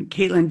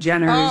Caitlyn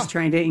Jenner is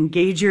trying to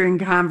engage her in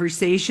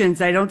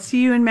conversations. "I don't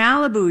see you in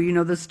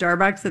Malibu, the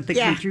Starbucks at the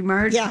Country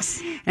Mart."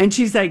 Yes. And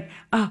she's like,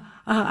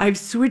 "I've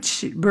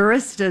switched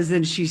baristas,"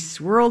 and she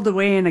swirled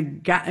away in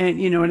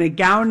a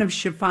gown of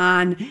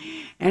chiffon,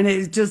 and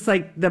it's just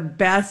like the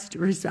best.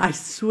 I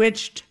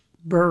switched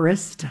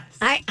baristas.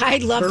 I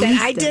love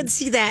that. I did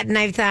see that, and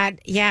I thought,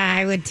 yeah,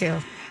 I would too.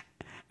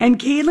 And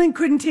Caitlyn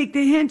couldn't take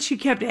the hint. She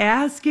kept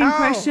asking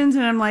questions,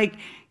 and I'm like,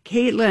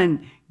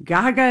 Caitlyn,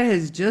 Gaga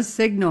has just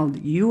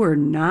signaled you are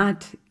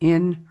not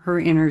in her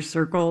inner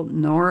circle,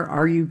 nor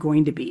are you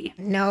going to be.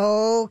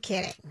 No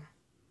kidding.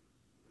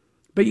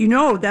 But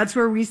that's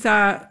where we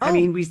saw,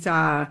 we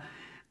saw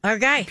our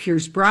guy,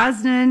 Pierce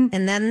Brosnan,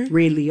 and then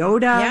Ray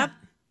Liotta.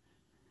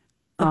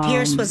 Yep.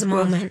 Pierce was a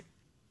moment.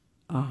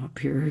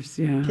 Pierce,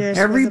 yeah. Pierce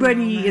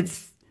Everybody,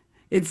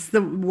 it's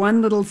the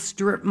one little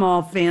strip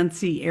mall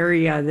fancy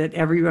area that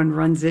everyone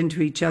runs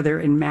into each other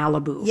in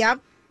Malibu. Yep.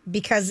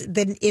 Because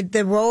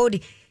the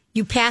road,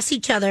 you pass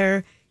each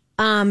other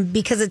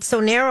because it's so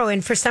narrow.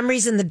 And for some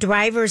reason, the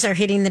drivers are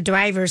hitting the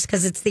drivers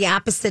because it's the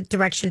opposite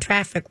direction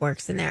traffic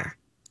works in there.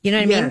 You know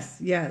what I mean?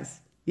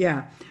 Yes.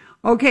 Yeah.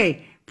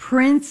 Okay.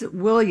 Prince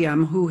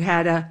William, who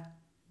had a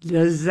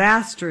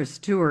disastrous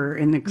tour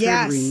in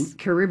the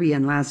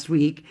Caribbean last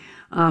week.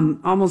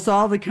 Almost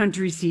all the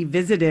countries he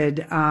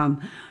visited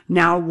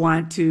now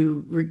want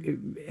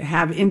to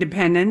have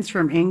independence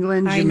from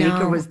England.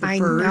 Jamaica was the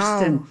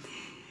first. And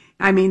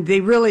I mean, they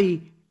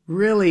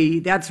really,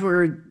 that's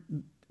where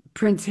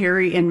Prince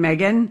Harry and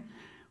Meghan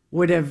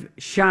would have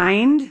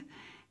shined.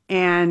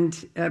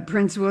 And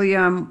Prince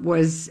William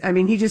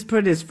he just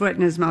put his foot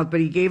in his mouth, but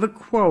he gave a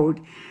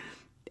quote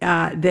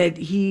that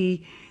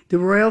the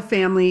royal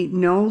family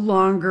no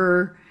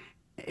longer,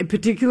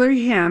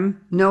 particularly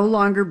him, no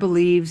longer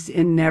believes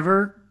in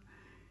never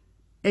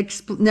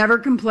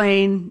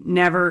complain,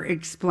 never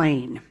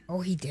explain. Oh,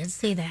 he did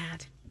say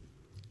that.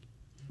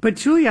 But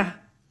Julia,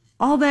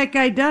 all that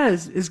guy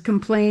does is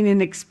complain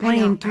and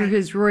explain through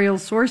his royal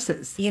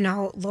sources.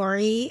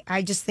 Lori,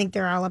 I just think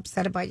they're all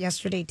upset about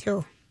yesterday,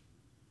 too.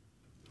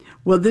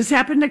 Well, this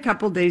happened a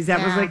couple days.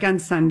 That was like on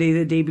Sunday,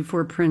 the day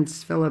before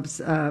Prince Philip's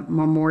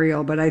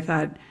memorial. But I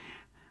thought,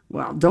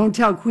 well, don't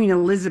tell Queen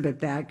Elizabeth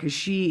that, because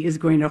she is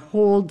going to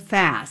hold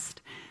fast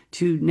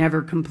to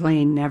never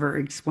complain, never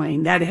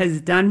explain. That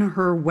has done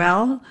her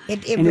well.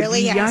 It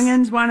really has. If the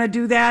youngins want to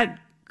do that,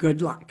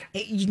 good luck.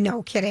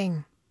 No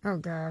kidding. Oh,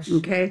 gosh.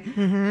 Okay.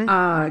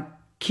 Mm-hmm.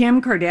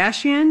 Kim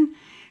Kardashian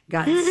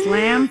got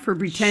slammed for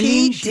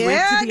pretending she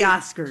went to the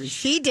Oscars.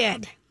 She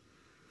did.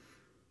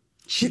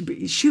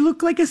 She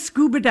looked like a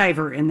scuba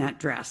diver in that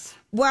dress.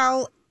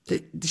 Well,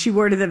 she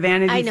wore to the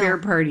Vanity Fair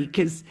party,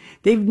 because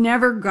they've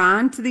never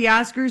gone to the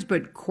Oscars,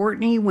 but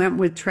Courtney went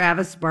with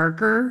Travis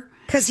Barker.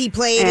 Because he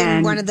played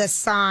in one of the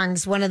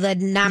songs, one of the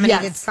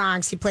nominated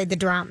songs. He played the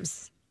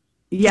drums.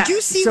 Yes. Did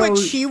you see what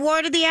she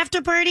wore to the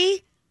after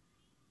party?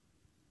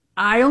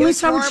 I only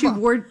saw what she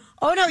wore.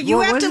 Oh, no,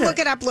 you have to look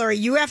it up, Lori.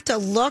 You have to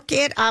look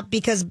it up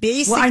because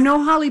basically... Well, I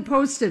know Holly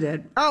posted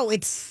it. Oh,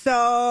 it's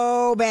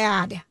so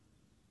bad.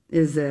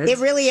 Is it? It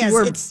really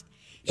is.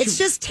 It's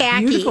just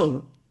tacky.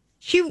 Beautiful.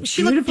 She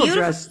looked beautiful.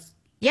 Dress.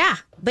 Yeah,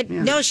 but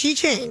no, she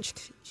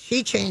changed.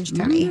 She changed,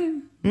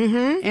 honey.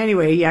 Mm-hmm.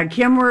 Anyway,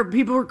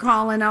 people were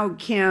calling out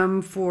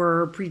Kim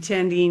for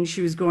pretending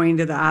she was going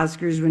to the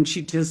Oscars when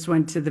she just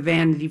went to the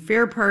Vanity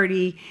Fair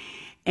party.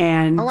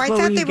 And I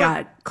thought they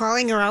were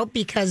calling her out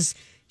because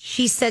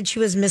she said she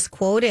was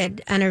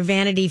misquoted on her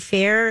Vanity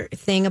Fair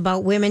thing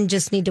about women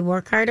just need to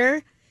work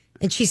harder.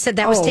 And she said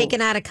that was taken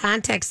out of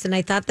context. And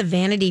I thought the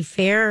Vanity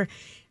Fair,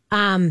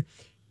 the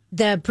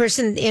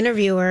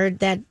interviewer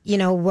that,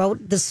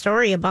 wrote the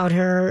story about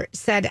her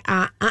said,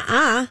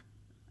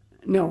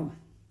 No.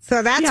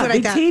 So that's what I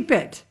thought. They tape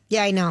it.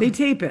 Yeah, I know. They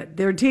tape it.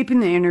 They're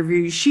taping the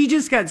interview. She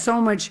just got so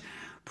much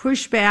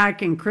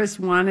pushback, and Chris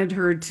wanted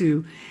her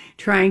to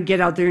try and get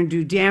out there and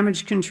do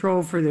damage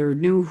control for their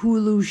new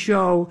Hulu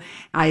show.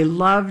 I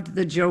loved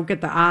the joke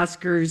at the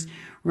Oscars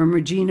when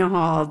Regina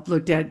Hall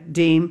looked at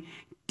Dame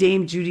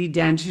Judi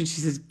Dench, and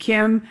she says,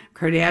 Kim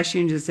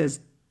Kardashian just says,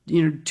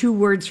 2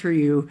 words for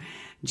you,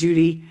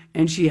 Judy.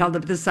 And she held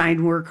up the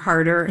sign, work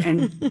harder.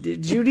 And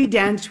Judi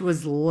Dench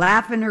was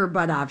laughing her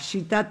butt off. She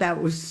thought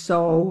that was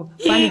so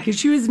funny because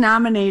she was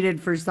nominated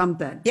for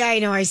something. Yeah, I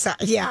know. I saw.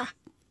 Yeah.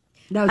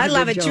 I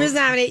love it. Joke. She was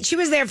nominated. She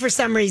was there for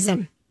some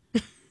reason.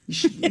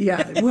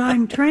 Yeah. Well,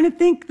 I'm trying to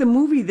think the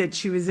movie that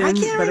she was in. I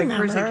can't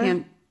remember. Of course I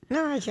can't.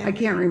 No, I can't. I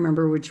can't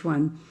remember which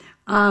one.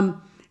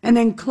 And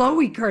then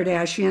Khloe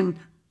Kardashian,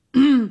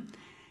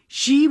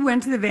 she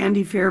went to the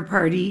Vanity Fair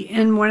party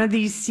in one of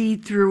these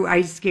see-through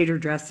ice skater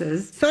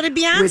dresses. So did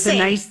Beyonce. With a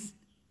nice,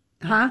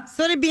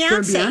 So did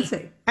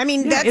Beyonce. I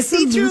mean, that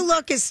see-through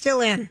look is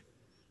still in.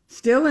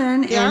 Still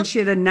in, and she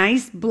had a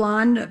nice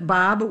blonde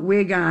bob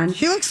wig on.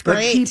 She looks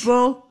great.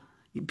 But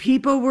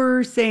people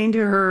were saying to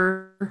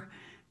her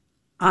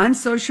on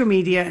social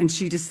media, and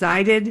she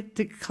decided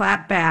to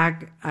clap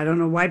back. I don't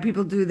know why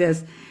people do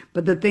this,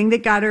 but the thing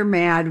that got her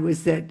mad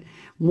was that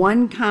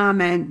one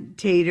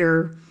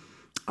commentator,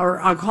 or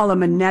I'll call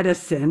him a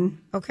netizen.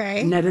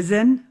 Okay.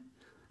 Netizen,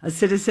 a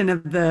citizen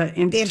of the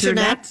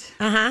internet.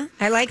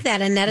 I like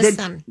that, a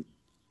netizen.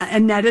 A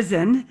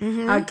netizen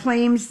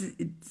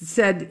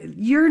said,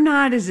 "You're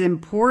not as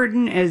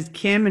important as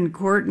Kim and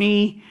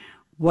Courtney.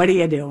 What are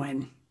you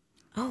doing?"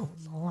 Oh,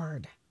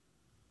 Lord.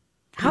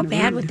 How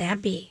bad would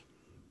that be?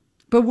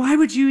 But why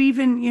would you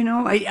even,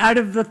 out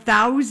of the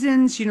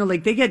thousands,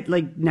 like they get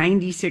like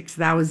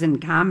 96,000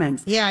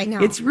 comments. Yeah, I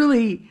know.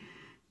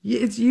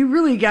 You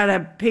really got to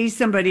pay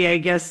somebody, I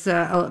guess,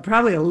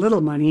 probably a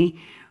little money,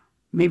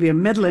 maybe a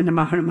middling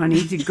amount of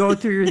money to go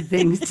through your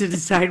things to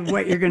decide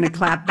what you're going to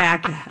clap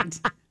back at.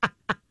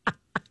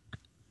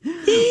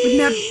 Wouldn't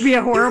that be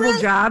a horrible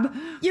job?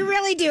 You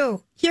really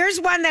do. Here's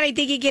one that I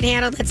think you can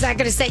handle that's not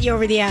going to set you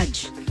over the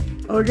edge.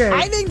 Okay.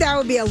 I think that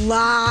would be a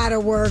lot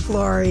of work,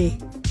 Lori.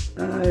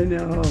 I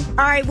know.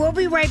 All right, we'll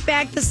be right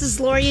back. This is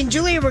Lori and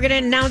Julia. We're going to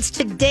announce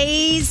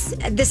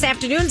this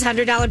afternoon's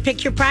 $100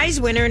 Pick Your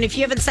Prize winner. And if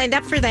you haven't signed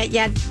up for that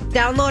yet,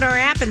 download our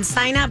app and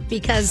sign up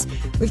because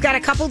we've got a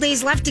couple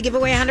days left to give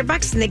away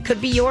 $100 and it could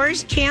be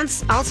yours.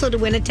 Chance also to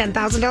win a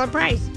 $10,000 prize.